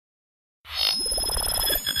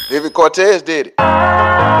David Cortez did it.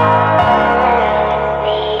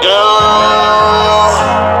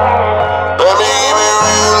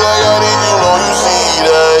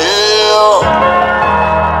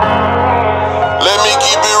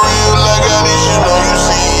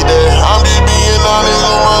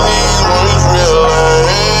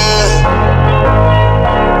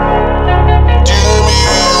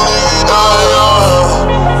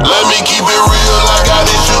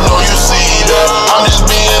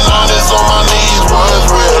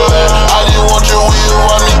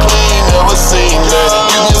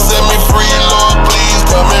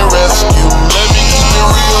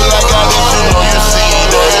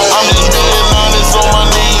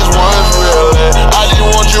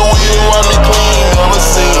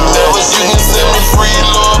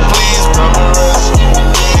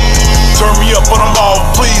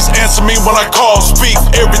 Me when I call, speak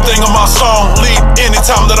everything on my song. Lead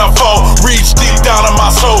anytime that I fall. Reach deep down in my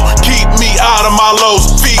soul. Keep me out of my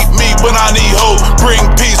lows. Feed me when I need hope. Bring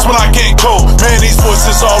peace when I can't cope. Man, these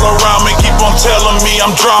voices all around me keep on telling me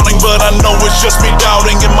I'm drowning, but I know it's just me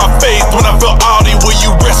doubting in my faith. When I felt outy, will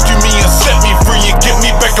you rescue me and set me free and get me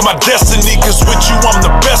back to my destiny? Cause with you I'm the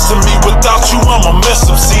best of me. Without you I'm a mess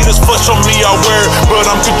of. See this flesh on me I wear it, but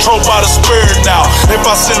I'm controlled by the spirit now. If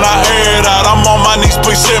I sin I air it out. I'm on my knees,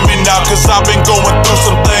 please hear me now. Cause I've been going through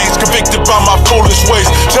some things, convicted by my foolish ways.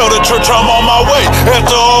 Tell the church I'm on my way. At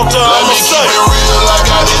the altar Let me keep it real, I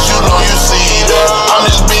got it, you know you see that. I'm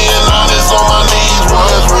just being honest on my knees,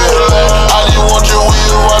 what's real at? I just want your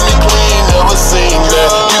will, wipe me clean, never seen that.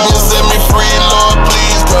 You can set me free, Lord,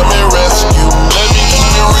 please come and rescue. Let me keep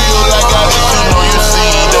it real, I got it, you know you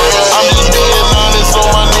see that. I'm just being honest on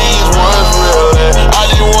my knees, what's real at? I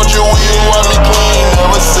just want your will, wipe me clean,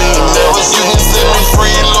 never seen that. You can set me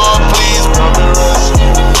free, Lord, please come and rescue.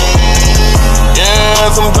 Yeah,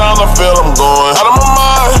 sometimes I feel I'm going out of my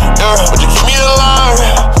mind, yeah, but you keep me alive,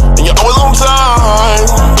 and you're always on time,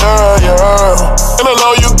 yeah, yeah. And I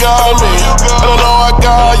know you got me, and I know I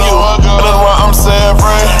got you, and that's why I'm set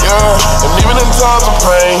free, yeah. And even in times of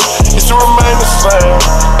pain, you still remain the same,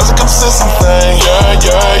 as a consistent thing, yeah,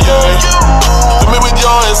 yeah, yeah. With me with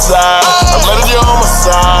your inside, I'm glad that you're on my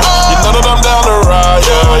side, you know that I'm down to ride,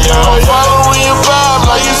 yeah, yeah, yeah. I'm following your vibe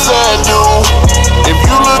like you said you